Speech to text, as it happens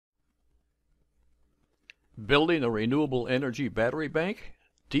Building a renewable energy battery bank,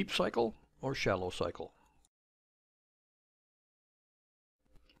 deep cycle or shallow cycle?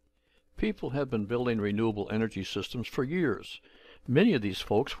 People have been building renewable energy systems for years. Many of these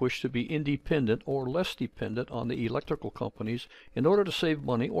folks wish to be independent or less dependent on the electrical companies in order to save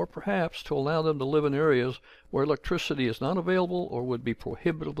money, or perhaps to allow them to live in areas where electricity is not available or would be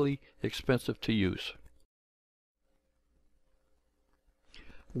prohibitively expensive to use.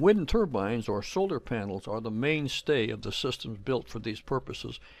 Wind turbines or solar panels are the mainstay of the systems built for these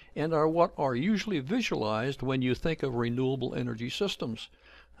purposes and are what are usually visualized when you think of renewable energy systems.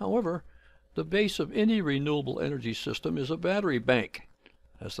 However, the base of any renewable energy system is a battery bank.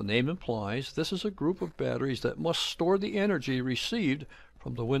 As the name implies, this is a group of batteries that must store the energy received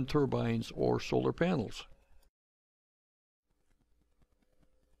from the wind turbines or solar panels.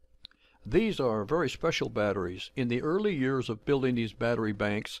 These are very special batteries. In the early years of building these battery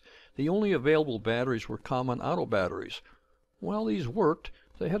banks, the only available batteries were common auto batteries. While these worked,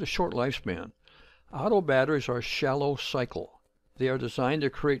 they had a short lifespan. Auto batteries are shallow cycle. They are designed to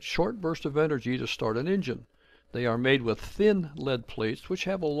create short bursts of energy to start an engine. They are made with thin lead plates which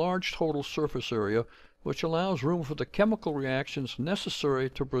have a large total surface area, which allows room for the chemical reactions necessary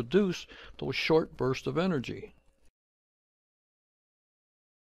to produce those short bursts of energy.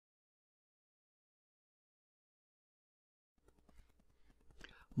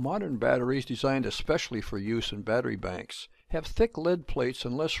 Modern batteries, designed especially for use in battery banks, have thick lead plates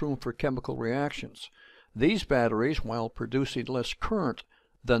and less room for chemical reactions. These batteries, while producing less current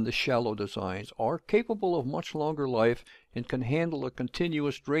than the shallow designs, are capable of much longer life and can handle the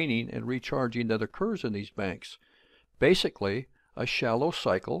continuous draining and recharging that occurs in these banks. Basically, a shallow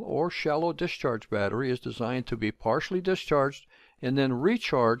cycle or shallow discharge battery is designed to be partially discharged and then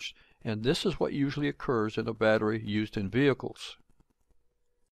recharged, and this is what usually occurs in a battery used in vehicles.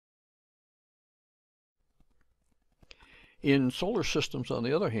 In solar systems, on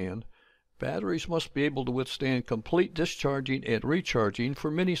the other hand, batteries must be able to withstand complete discharging and recharging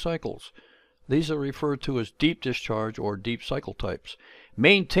for many cycles. These are referred to as deep discharge or deep cycle types.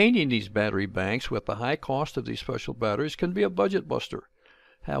 Maintaining these battery banks with the high cost of these special batteries can be a budget buster.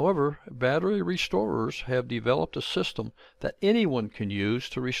 However, battery restorers have developed a system that anyone can use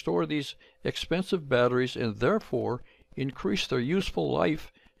to restore these expensive batteries and therefore increase their useful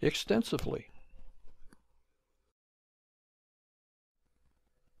life extensively.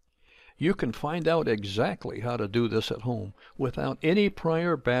 You can find out exactly how to do this at home without any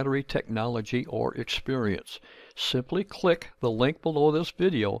prior battery technology or experience. Simply click the link below this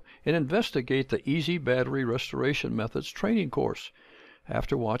video and investigate the Easy Battery Restoration Methods training course.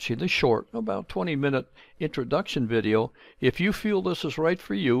 After watching the short, about 20-minute introduction video, if you feel this is right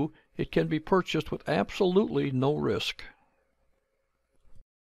for you, it can be purchased with absolutely no risk.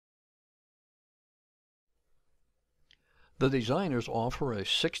 The designers offer a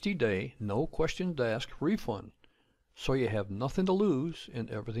 60-day, no questions asked refund, so you have nothing to lose and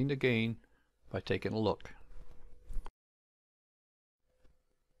everything to gain by taking a look.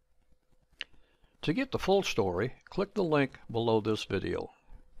 To get the full story, click the link below this video.